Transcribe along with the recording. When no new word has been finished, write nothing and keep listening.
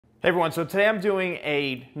Hey everyone, so today I'm doing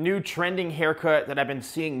a new trending haircut that I've been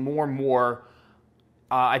seeing more and more.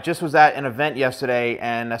 I just was at an event yesterday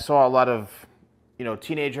and I saw a lot of,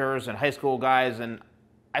 teenagers and high school guys, and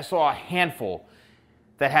I saw a handful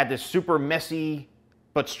that had this super messy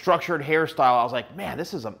but structured hairstyle. I was like, man,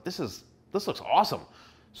 this looks awesome.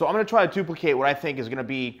 So I'm gonna try to duplicate what I think is gonna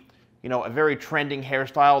be, a very trending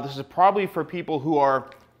hairstyle. This is probably for people who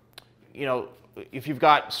are, if you've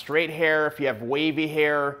got straight hair, if you have wavy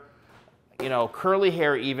hair, curly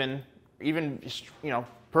hair, even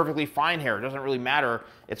perfectly fine hair. It doesn't really matter.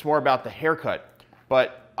 It's more about the haircut.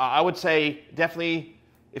 But I would say definitely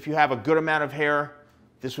if you have a good amount of hair,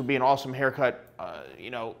 this would be an awesome haircut.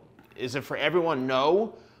 Is it for everyone?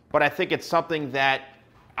 No. But I think it's something that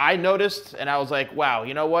I noticed and I was like, wow,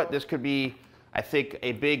 you know what? This could be, I think,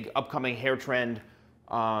 a big upcoming hair trend,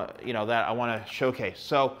 that I want to showcase.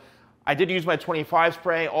 So I did use my 25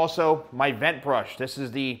 spray. Also, my vent brush. This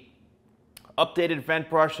is the updated vent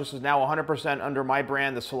brush. This is now 100% under my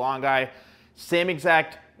brand, TheSalonGuy. Same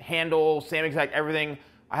exact handle, same exact everything.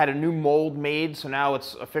 I had a new mold made, so now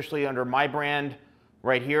it's officially under my brand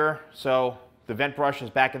right here. So the vent brush is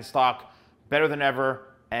back in stock, better than ever,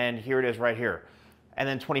 and here it is right here. And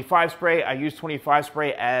then 25 spray, I use 25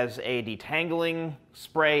 spray as a detangling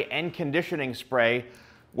spray and conditioning spray,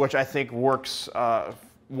 which I think works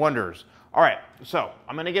wonders. All right, so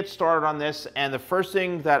I'm gonna get started on this, and the first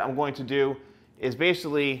thing that I'm going to do is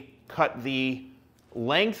basically cut the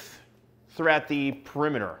length throughout the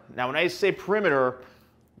perimeter. Now, when I say perimeter,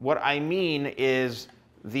 what I mean is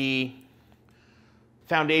the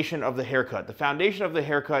foundation of the haircut. The foundation of the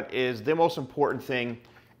haircut is the most important thing,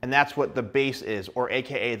 and that's what the base is, or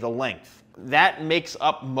AKA the length. That makes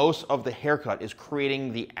up most of the haircut, is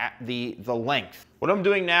creating the length. What I'm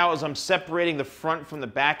doing now is I'm separating the front from the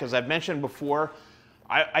back. As I've mentioned before,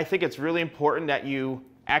 I think it's really important that you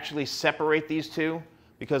actually separate these two,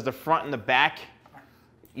 because the front and the back,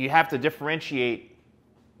 you have to differentiate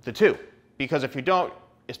the two. Because if you don't,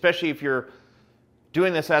 especially if you're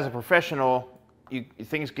doing this as a professional,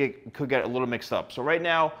 things could get a little mixed up. So right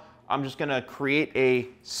now, I'm just gonna create a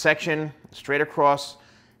section straight across,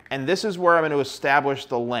 and this is where I'm going to establish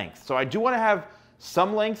the length. So I do want to have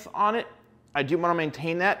some length on it. I do want to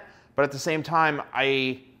maintain that, but at the same time,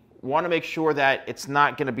 I want to make sure that it's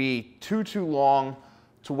not going to be too long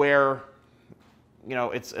to where,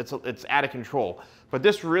 it's out of control. But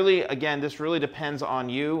this really, again, this really depends on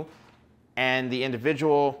you and the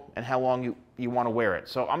individual and how long you want to wear it.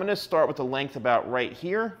 So I'm going to start with the length about right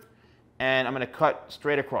here, and I'm going to cut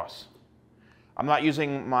straight across. I'm not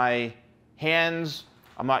using my hands.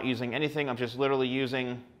 I'm not using anything. I'm just literally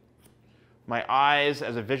using my eyes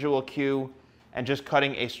as a visual cue and just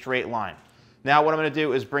cutting a straight line. Now what I'm going to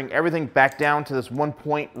do is bring everything back down to this one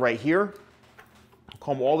point right here,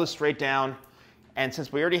 comb all this straight down, and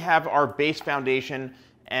since we already have our base foundation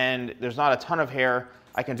and there's not a ton of hair,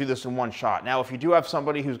 I can do this in one shot. Now if you do have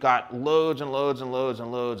somebody who's got loads and loads and loads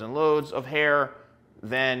and loads and loads of hair,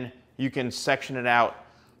 then you can section it out.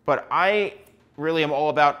 But I really am all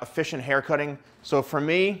about efficient hair cutting. So for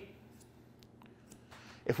me,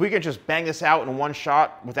 if we could just bang this out in one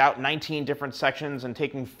shot without 19 different sections and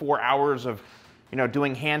taking 4 hours of,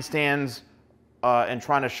 doing handstands and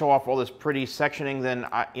trying to show off all this pretty sectioning, then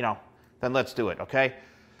then let's do it. Okay.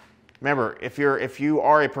 Remember, if you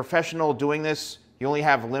are a professional doing this, you only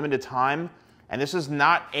have limited time, and this is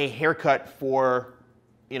not a haircut for,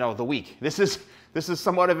 the week. This is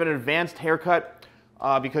somewhat of an advanced haircut.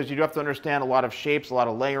 Because you do have to understand a lot of shapes, a lot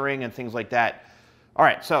of layering and things like that. All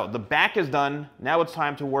right, so the back is done. Now it's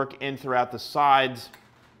time to work in throughout the sides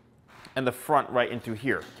and the front right in through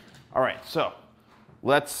here. All right, so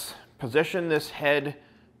let's position this head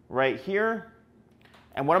right here.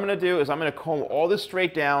 And what I'm gonna do is I'm gonna comb all this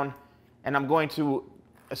straight down, and I'm going to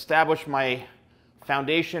establish my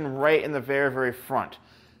foundation right in the very, very front.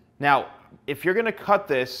 Now, if you're gonna cut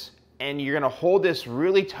this, and you're gonna hold this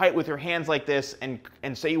really tight with your hands like this, and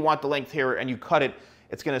say you want the length here, and you cut it,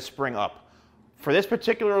 it's gonna spring up. For this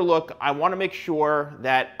particular look, I wanna make sure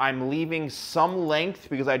that I'm leaving some length,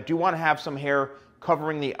 because I do wanna have some hair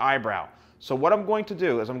covering the eyebrow. So what I'm going to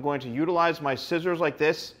do is I'm going to utilize my scissors like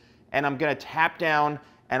this, and I'm gonna tap down,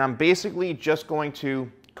 and I'm basically just going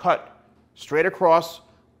to cut straight across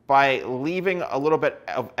by leaving a little bit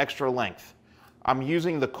of extra length. I'm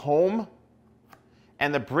using the comb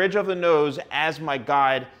and the bridge of the nose as my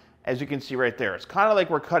guide, as you can see right there. It's kind of like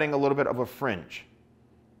we're cutting a little bit of a fringe.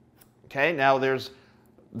 Okay, now there's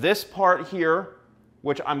this part here,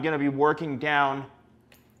 which I'm gonna be working down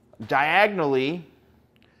diagonally.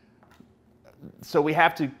 So we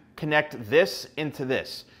have to connect this into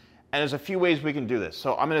this. And there's a few ways we can do this.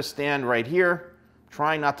 So I'm going to stand right here,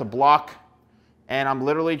 trying not to block, and I'm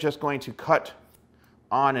literally just going to cut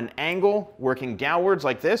on an angle, working downwards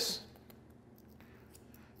like this.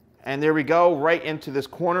 And there we go, right into this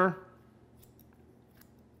corner,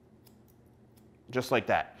 just like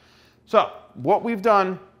that. So what we've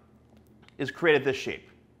done is created this shape,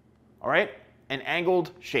 all right? An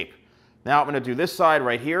angled shape. Now I'm going to do this side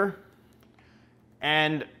right here.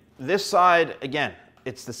 And this side, again,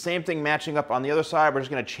 it's the same thing matching up on the other side. We're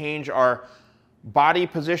just going to change our body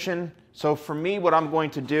position. So for me, what I'm going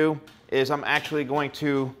to do is I'm actually going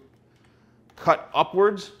to cut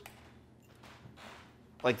upwards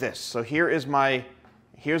like this. So here's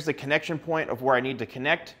the connection point of where I need to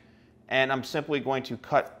connect, and I'm simply going to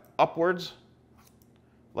cut upwards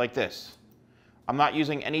like this. I'm not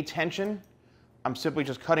using any tension. I'm simply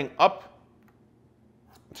just cutting up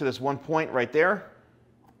to this one point right there.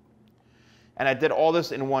 And I did all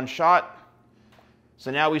this in one shot.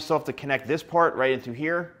 So now we still have to connect this part right into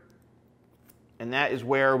here. And that is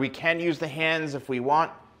where we can use the hands if we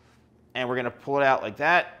want. And we're going to pull it out like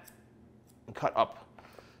that and cut up.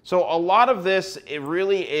 So a lot of this, it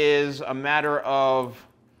really is a matter of,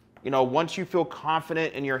 once you feel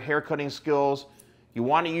confident in your haircutting skills, you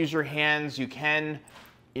want to use your hands. You can,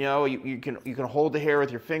 you can hold the hair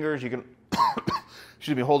with your fingers. You can,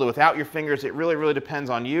 excuse me, hold it without your fingers. It really, really depends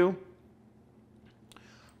on you.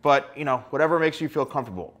 But, whatever makes you feel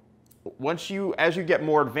comfortable. As you get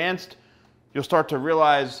more advanced, you'll start to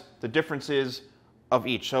realize the differences of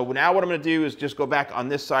each. So now what I'm going to do is just go back on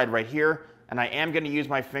this side right here, and I am going to use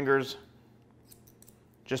my fingers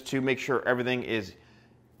just to make sure everything is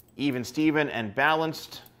even Steven and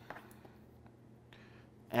balanced.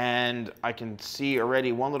 And I can see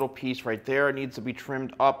already one little piece right there needs to be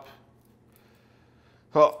trimmed up.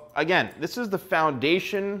 So again, this is the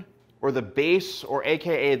foundation or the base, or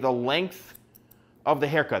AKA the length of the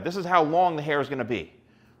haircut. This is how long the hair is going to be.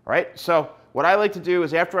 All right, so what I like to do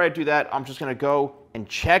is after I do that, I'm just going to go and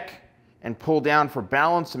check and pull down for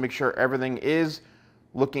balance to make sure everything is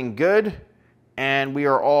looking good, and we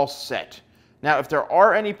are all set. Now, if there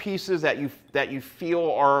are any pieces that you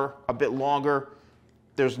feel are a bit longer,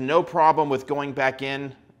 there's no problem with going back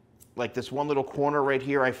in, like this one little corner right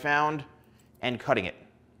here I found, and cutting it.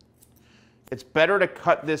 It's better to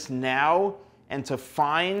cut this now and to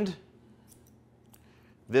find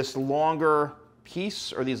this longer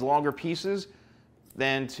piece or these longer pieces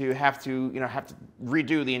than to have to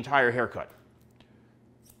redo the entire haircut.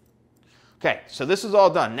 Okay, so this is all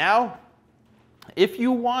done. Now, if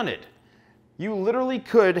you wanted, you literally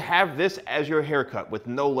could have this as your haircut with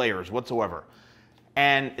no layers whatsoever,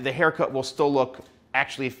 and the haircut will still look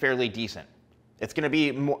actually fairly decent. It's going to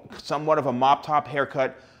be somewhat of a mop top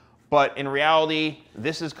haircut, but in reality,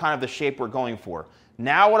 this is kind of the shape we're going for.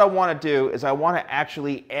 Now what I want to do is I want to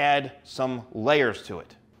actually add some layers to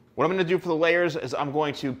it. What I'm going to do for the layers is I'm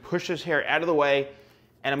going to push this hair out of the way,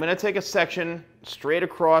 and I'm going to take a section straight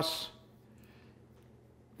across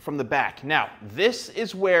from the back. Now, this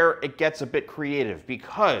is where it gets a bit creative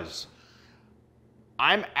because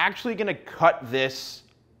I'm actually going to cut this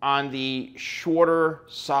on the shorter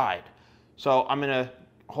side. So I'm going to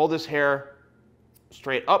hold this hair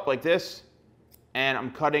straight up like this, and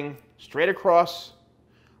I'm cutting straight across.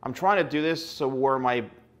 I'm trying to do this so where my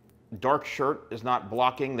dark shirt is not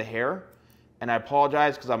blocking the hair, and I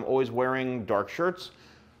apologize because I'm always wearing dark shirts.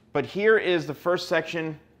 But here is the first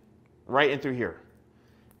section right in through here.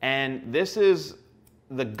 And this is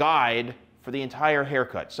the guide for the entire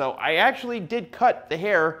haircut. So I actually did cut the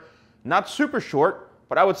hair, not super short,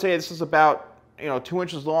 but I would say this is about 2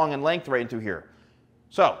 inches long in length right into here.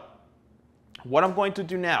 So what I'm going to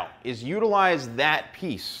do now is utilize that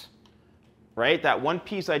piece, right? That one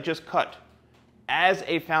piece I just cut as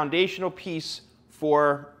a foundational piece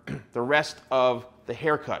for the rest of the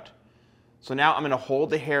haircut. So now I'm going to hold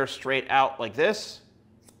the hair straight out like this,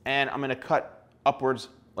 and I'm going to cut upwards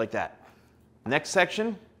like that. Next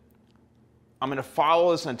section, I'm going to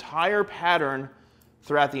follow this entire pattern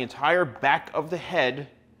throughout the entire back of the head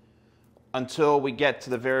until we get to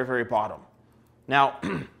the very, very bottom. Now,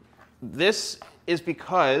 this is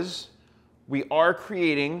because we are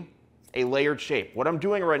creating a layered shape. What I'm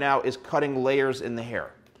doing right now is cutting layers in the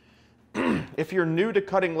hair. If you're new to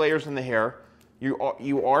cutting layers in the hair, you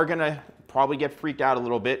are going to probably get freaked out a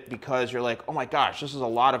little bit because you're like, oh my gosh, this is a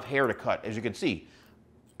lot of hair to cut. As you can see,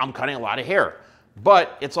 I'm cutting a lot of hair.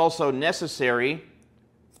 But it's also necessary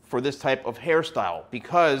for this type of hairstyle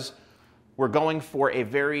because we're going for a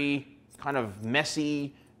very kind of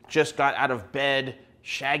messy, just got out of bed,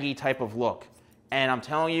 shaggy type of look. And I'm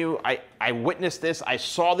telling you, I witnessed this, I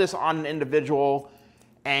saw this on an individual,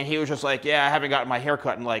 And he was just like, yeah, I haven't gotten my hair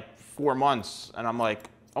cut in like 4 months. And I'm like,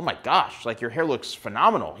 oh my gosh, like your hair looks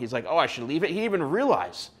phenomenal. He's like, oh, I should leave it. He didn't even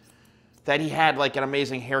realize that he had like an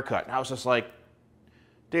amazing haircut. And I was just like,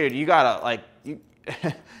 dude, you gotta like,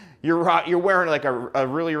 you're wearing like a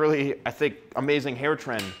really, really, I think, amazing hair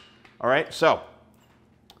trend. All right, so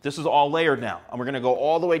this is all layered now. And we're gonna go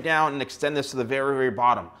all the way down and extend this to the very, very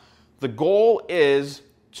bottom. The goal is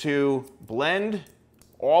to blend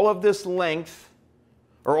all of this length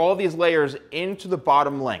or all of these layers into the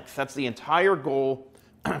bottom length. That's the entire goal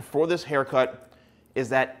for this haircut, is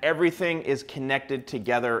that everything is connected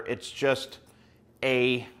together. It's just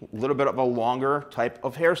a little bit of a longer type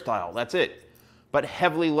of hairstyle. That's it, but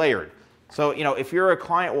heavily layered. So, you know, if you're a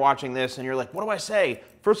client watching this and you're like, what do I say?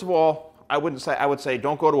 First of all, I would say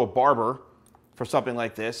don't go to a barber for something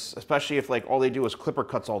like this, especially if like all they do is clipper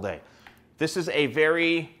cuts all day. This is a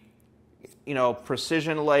very, you know,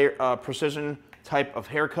 precision type of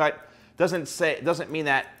haircut. Doesn't mean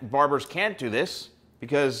that barbers can't do this,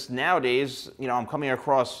 because nowadays, you know, I'm coming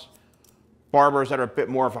across barbers that are a bit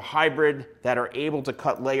more of a hybrid, that are able to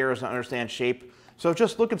cut layers and understand shape. So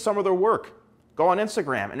just look at some of their work. Go on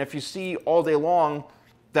Instagram, and if you see all day long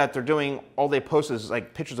that they're doing, all they post is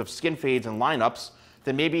like pictures of skin fades and lineups,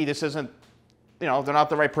 then maybe this isn't, you know, they're not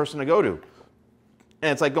the right person to go to.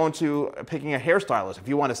 And it's like going to picking a hairstylist. If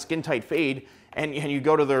you want a skin tight fade and you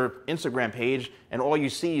go to their Instagram page and all you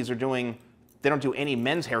see is they don't do any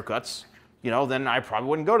men's haircuts, you know, then I probably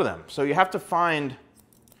wouldn't go to them. So you have to find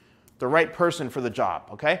the right person for the job,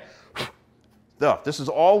 okay? This is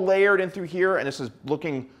all layered in through here, and this is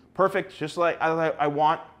looking perfect, just like I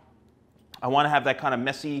want. I want to have that kind of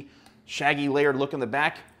messy, shaggy, layered look in the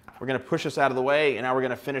back. We're going to push this out of the way, and now we're going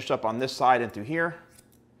to finish up on this side and through here.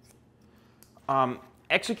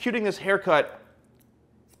 Executing this haircut,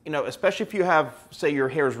 you know, especially if you have, say, your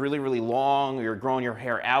hair is really, really long, or you're growing your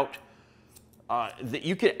hair out, that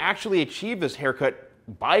you could actually achieve this haircut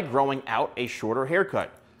by growing out a shorter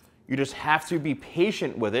haircut. You just have to be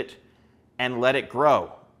patient with it and let it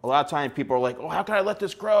grow. A lot of times people are like, oh, how can I let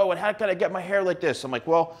this grow? And how can I get my hair like this? I'm like,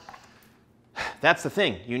 well, that's the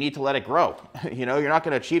thing. You need to let it grow. You know, you're not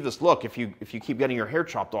going to achieve this look if you keep getting your hair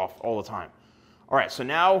chopped off all the time. All right, so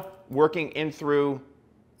now working in through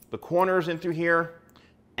the corners in through here,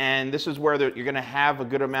 and this is where you're going to have a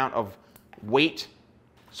good amount of weight.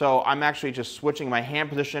 So I'm actually just switching my hand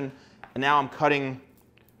position, and now I'm cutting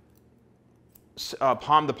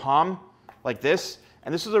palm to palm like this.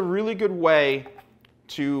 And this is a really good way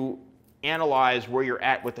to analyze where you're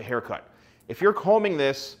at with the haircut. If you're combing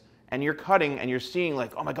this and you're cutting and you're seeing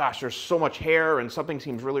like, oh my gosh, there's so much hair and something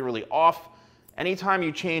seems really, really off, anytime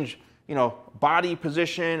you change, you know, body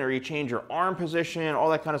position, or you change your arm position, all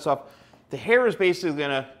that kind of stuff, the hair is basically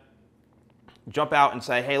gonna jump out and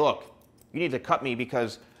say, hey, look, you need to cut me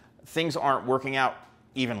because things aren't working out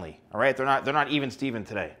evenly, all right? They're not even Steven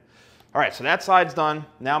today. All right, so that side's done.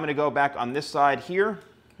 Now I'm gonna go back on this side here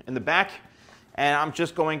in the back, and I'm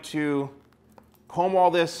just going to comb all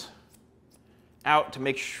this out to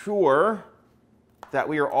make sure that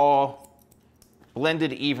we are all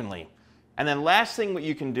blended evenly. And then last thing what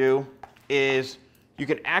you can do is you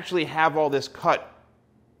can actually have all this cut.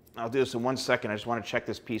 I'll do this in 1 second. I just want to check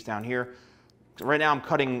this piece down here. So right now I'm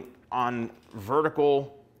cutting on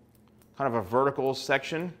vertical, kind of a vertical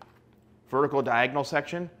section, vertical diagonal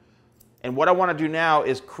section. And what I want to do now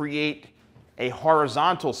is create a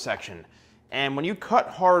horizontal section. And when you cut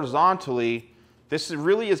horizontally, this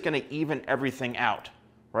really is going to even everything out,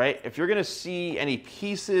 right? If you're going to see any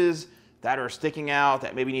pieces that are sticking out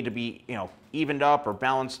that maybe need to be, you know, evened up or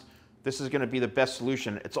balanced, this is going to be the best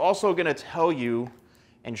solution. It's also going to tell you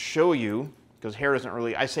and show you, because hair isn't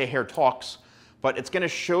really, I say hair talks, but it's going to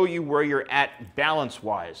show you where you're at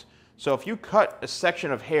balance-wise. So if you cut a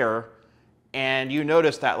section of hair and you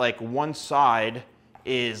notice that like one side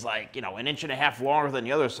is like, you know, 1.5 inches longer than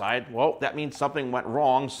the other side, well, that means something went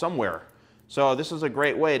wrong somewhere. So this is a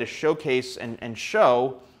great way to showcase and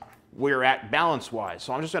show where you're at balance-wise.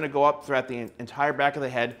 So I'm just going to go up throughout the entire back of the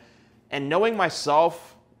head. And knowing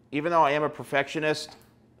myself, even though I am a perfectionist,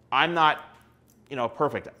 I'm not, you know,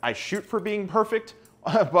 perfect. I shoot for being perfect,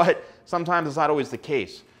 but sometimes it's not always the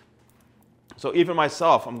case. So even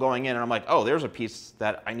myself, I'm going in and I'm like, oh, there's a piece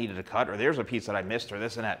that I needed to cut, or there's a piece that I missed, or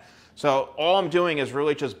this and that. So all I'm doing is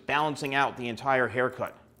really just balancing out the entire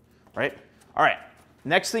haircut, right? All right,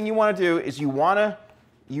 next thing you want to do is you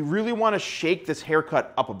really want to shake this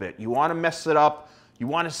haircut up a bit. You want to mess it up. You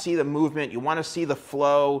want to see the movement. You want to see the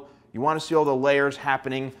flow. You want to see all the layers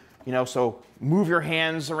happening, you know, so move your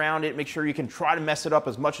hands around it. Make sure you can try to mess it up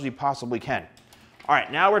as much as you possibly can. All right,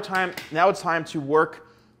 now it's time to work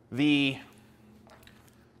the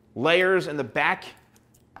layers in the back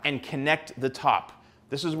and connect the top.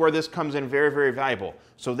 This is where this comes in very, very valuable.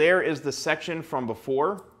 So there is the section from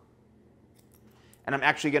before, and I'm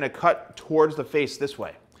actually going to cut towards the face this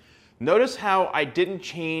way. Notice how I didn't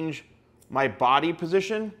change my body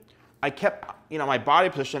position. I kept, my body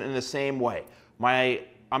position in the same way.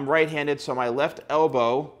 I'm right-handed, so my left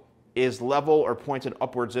elbow is level or pointed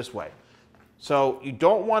upwards this way. So you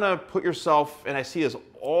don't want to put yourself, and I see this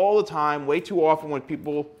all the time, way too often when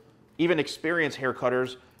people, even experienced hair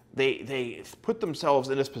cutters, they put themselves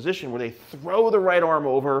in this position where they throw the right arm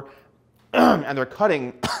over and they're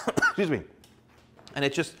cutting, excuse me, and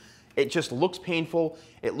it just looks painful.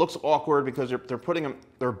 It looks awkward because they're putting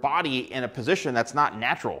their body in a position that's not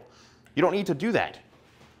natural. You don't need to do that.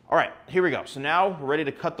 All right, here we go. So now we're ready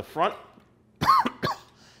to cut the front.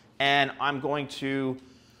 And I'm going to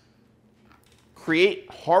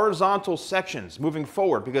create horizontal sections moving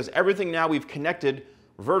forward because everything now we've connected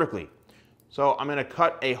vertically. So I'm going to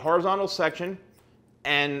cut a horizontal section,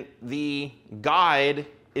 and the guide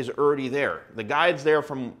is already there. The guide's there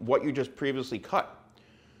from what you just previously cut.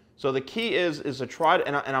 So the key is to try to,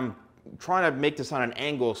 and I'm trying to make this on an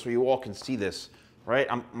angle so you all can see this, right?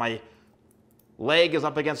 My leg is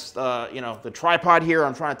up against the tripod here.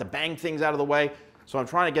 I'm trying not to bang things out of the way. So I'm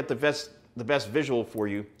trying to get the best visual for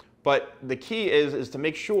you. But the key is to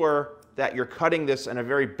make sure that you're cutting this in a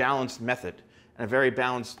very balanced method, and a very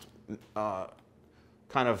balanced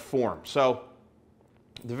kind of form. So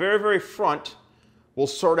the very, very front we'll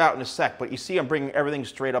sort out in a sec, but you see I'm bringing everything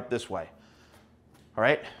straight up this way. All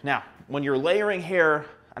right, now when you're layering hair,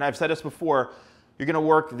 and I've said this before, you're going to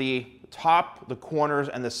work the top, the corners,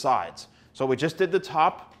 and the sides. So we just did the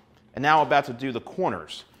top, and now I'm about to do the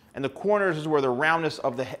corners. And the corners is where the roundness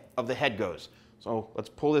of the head goes. So let's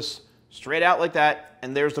pull this straight out like that,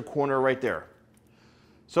 and there's the corner right there.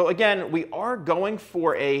 So again, we are going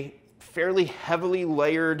for a fairly heavily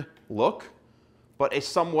layered look, but a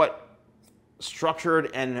somewhat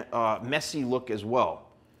structured and messy look as well.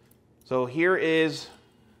 So here is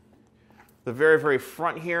the very, very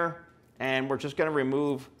front here, and we're just going to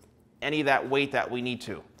remove any of that weight that we need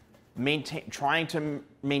to. Trying to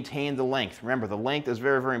maintain the length. Remember, the length is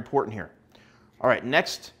very, very important here. All right,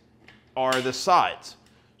 next are the sides.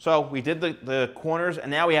 So we did the corners, and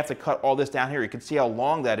now we have to cut all this down here. You can see how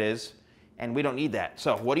long that is, and we don't need that.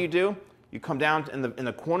 So what do? You come down in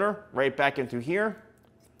the corner, right back into here,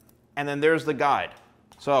 and then there's the guide.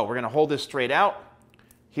 So we're going to hold this straight out.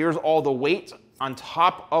 Here's all the weight on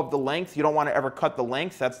top of the length. You don't want to ever cut the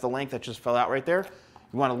length. That's the length that just fell out right there.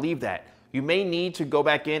 You want to leave that. You may need to go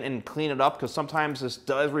back in and clean it up because sometimes this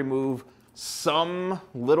does remove some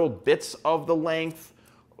little bits of the length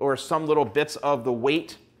or some little bits of the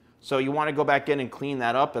weight. So you want to go back in and clean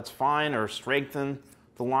that up. That's fine, or strengthen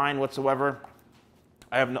the line whatsoever.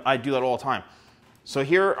 I do that all the time. So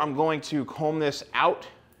here I'm going to comb this out,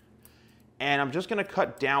 and I'm just going to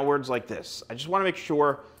cut downwards like this. I just want to make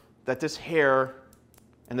sure that this hair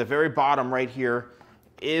in the very bottom right here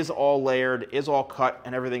is all layered, is all cut,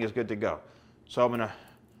 and everything is good to go. So I'm going to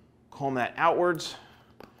comb that outwards.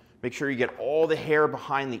 Make sure you get all the hair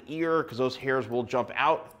behind the ear because those hairs will jump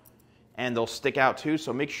out and they'll stick out too.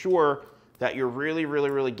 So make sure that you're really,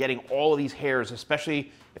 really, really getting all of these hairs,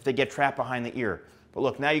 especially if they get trapped behind the ear. But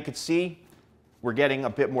look, now you can see we're getting a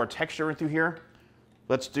bit more texture in through here.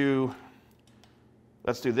 Let's do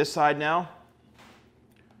this side now.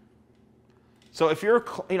 So if you're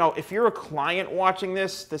a client watching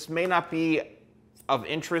this, this may not be of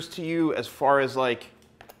interest to you as far as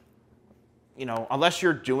unless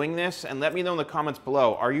you're doing this, and let me know in the comments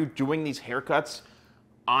below, are you doing these haircuts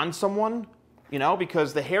on someone?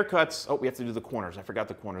 Because the haircuts, oh, we have to do the corners. I forgot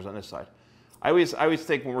the corners on this side. I always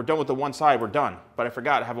think when we're done with the one side, we're done, but I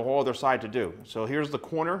forgot I have a whole other side to do. So here's the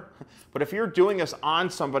corner. But if you're doing this on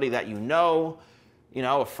somebody that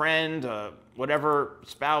a friend, whatever,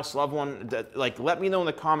 spouse, loved one, let me know in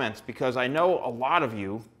the comments, because I know a lot of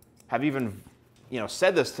you have even,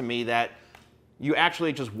 said this to me, that you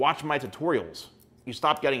actually just watch my tutorials. You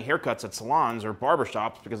stopped getting haircuts at salons or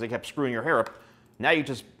barbershops because they kept screwing your hair up. Now you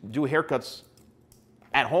just do haircuts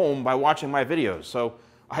at home by watching my videos. So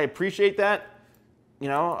I appreciate that.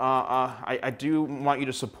 I do want you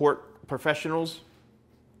to support professionals,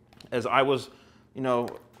 as I was,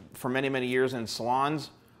 for many, many years in salons.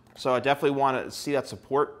 So I definitely want to see that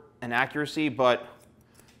support and accuracy. But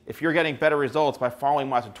if you're getting better results by following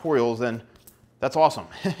my tutorials, then that's awesome.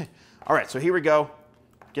 All right, so here we go.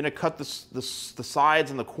 Gonna cut the sides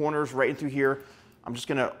and the corners right in through here. I'm just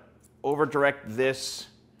gonna over direct this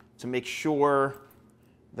to make sure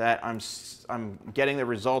that I'm getting the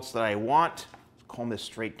results that I want. Comb this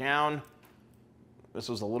straight down. This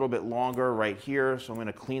was a little bit longer right here, so I'm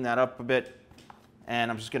gonna clean that up a bit. And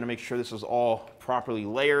I'm just gonna make sure this is all properly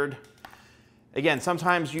layered. Again,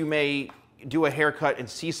 sometimes you may do a haircut and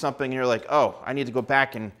see something and you're like, oh, I need to go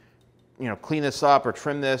back and clean this up or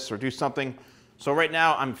trim this or do something. So right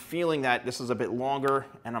now I'm feeling that this is a bit longer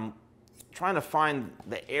and I'm trying to find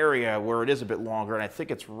the area where it is a bit longer, and I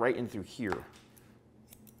think it's right in through here.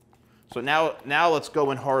 So now let's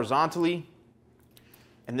go in horizontally,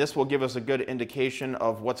 and this will give us a good indication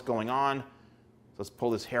of what's going on. Let's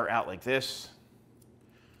pull this hair out like this.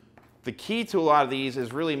 The key to a lot of these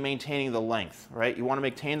is really maintaining the length, right? You want to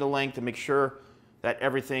maintain the length and make sure that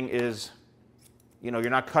everything is, you're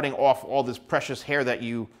not cutting off all this precious hair that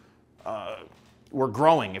you were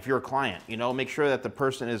growing if you're a client. Make sure that the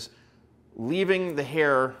person is leaving the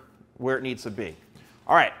hair where it needs to be.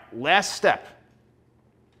 All right, last step.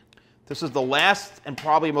 This is the last and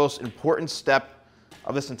probably most important step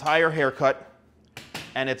of this entire haircut,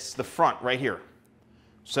 and it's the front right here.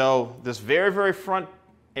 So this very, very front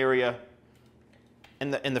area in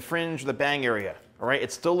the fringe, the bang area, all right,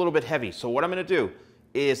 it's still a little bit heavy. So what I'm gonna do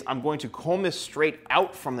is I'm going to comb this straight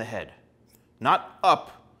out from the head. Not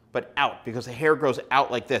up, but out, because the hair grows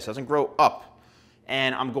out like this, it doesn't grow up.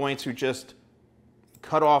 And I'm going to just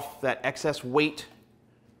cut off that excess weight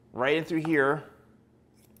right in through here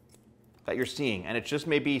that you're seeing. And it just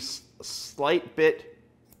may be a slight bit,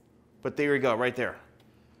 but there you go, right there.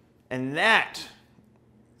 And that,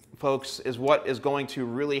 folks, is what is going to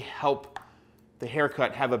really help the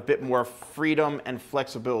haircut have a bit more freedom and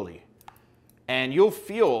flexibility. And you'll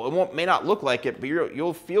feel, it may not look like it, but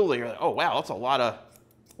you'll feel that you're like, oh wow, that's a lot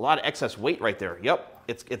of excess weight right there. Yep,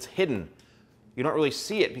 it's hidden. You don't really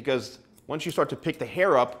see it because once you start to pick the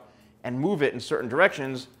hair up and move it in certain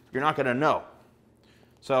directions, you're not gonna know.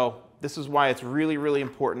 So this is why it's really, really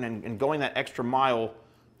important, and going that extra mile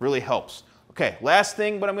really helps. Okay, last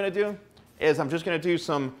thing what I'm gonna do is I'm just gonna do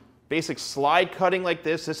some basic slide cutting like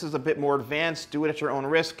this. This is a bit more advanced, do it at your own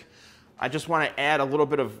risk. I just wanna add a little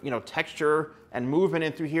bit of texture and movement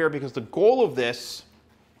in through here, because the goal of this,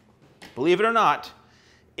 believe it or not,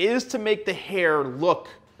 is to make the hair look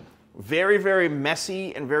very, very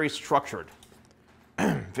messy and very structured.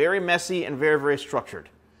 Very messy and very, very structured.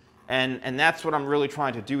 And that's what I'm really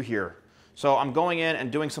trying to do here. So I'm going in and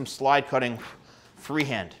doing some slide cutting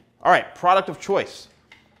freehand. All right, product of choice.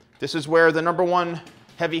 This is where the #1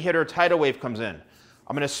 heavy hitter tidal wave comes in.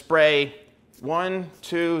 I'm gonna spray 1,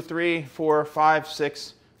 2, 3, 4, 5,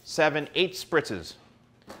 6, 7, 8 spritzes.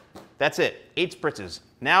 That's it, 8 spritzes.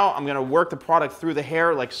 Now I'm gonna work the product through the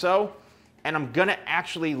hair like so, and I'm gonna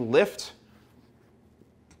actually lift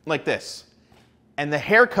like this. And the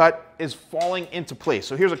haircut is falling into place.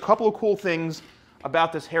 So here's a couple of cool things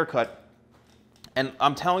about this haircut. And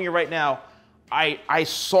I'm telling you right now, I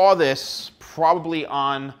saw this probably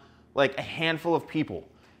on like a handful of people.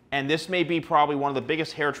 And this may be probably one of the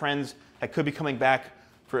biggest hair trends that could be coming back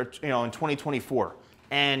for, in 2024.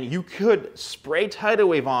 And you could spray tidal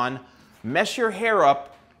wave on, mess your hair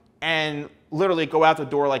up, and literally go out the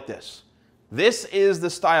door like this. This is the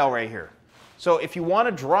style right here. So if you want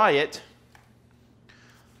to dry it,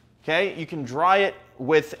 okay, you can dry it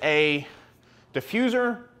with a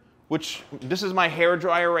diffuser, which this is my hair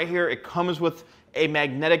dryer right here. It comes with a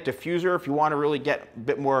magnetic diffuser if you want to really get a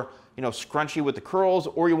bit more, scrunchy with the curls,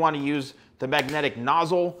 or you want to use the magnetic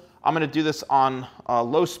nozzle. I'm going to do this on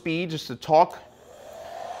low speed just to talk.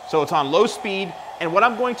 So it's on low speed, and what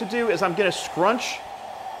I'm going to do is I'm going to scrunch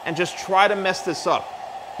and just try to mess this up.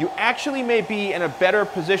 You actually may be in a better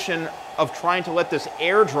position of trying to let this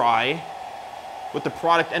air dry with the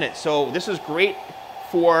product in it. So this is great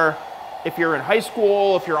for if you're in high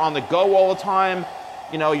school, if you're on the go all the time,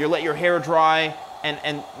 you let your hair dry,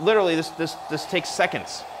 and literally this takes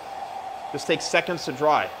seconds. This takes seconds to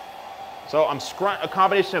dry. So I'm a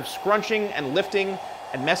combination of scrunching and lifting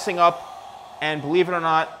and messing up, and believe it or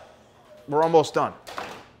not, we're almost done.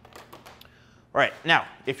 All right, now,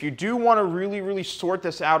 if you do want to really, really sort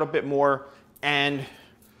this out a bit more, and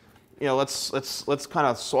let's kind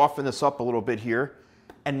of soften this up a little bit here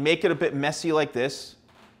and make it a bit messy like this,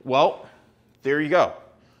 well, there you go.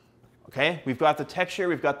 Okay, we've got the texture,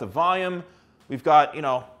 we've got the volume, we've got,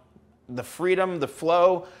 the freedom, the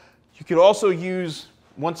flow. You could also use,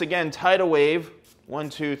 once again, tidal wave, 1,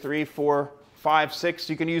 2, 3, 4, 5, 6.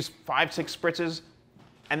 You can use 5, 6 spritzes,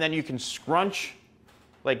 and then you can scrunch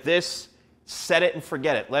like this, set it and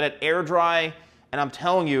forget it. Let it air dry, and I'm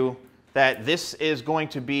telling you that this is going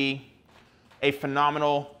to be a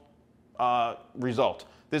phenomenal result.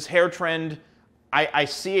 This hair trend, I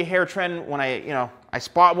see a hair trend when I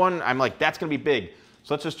spot one, I'm like, that's gonna be big.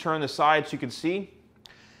 So let's just turn the side so you can see.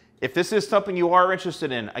 if this is something you are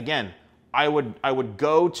interested in, again, I would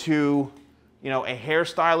go to, you know, a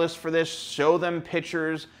hairstylist for this, show them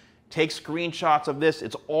pictures, take screenshots of this.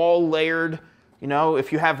 It's all layered. You know,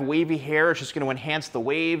 if you have wavy hair, it's just going to enhance the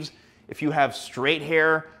waves. If you have straight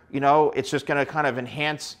hair, you know, it's just going to kind of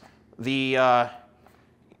enhance the,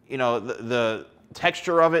 you know, the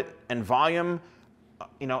texture of it and volume.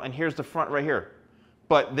 You know, and here's the front right here.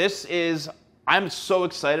 But this is, I'm so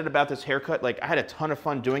excited about this haircut. Like, I had a ton of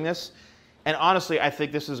fun doing this. And honestly, I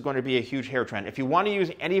think this is going to be a huge hair trend. If you want to use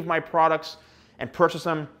any of my products and purchase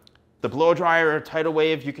them, the blow dryer, tidal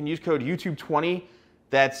wave, you can use code YouTube20.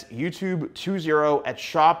 That's YouTube20 at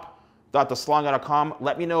shop.thesalonguy.com.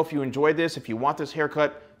 Let me know if you enjoyed this, if you want this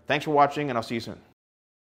haircut. Thanks for watching, and I'll see you soon.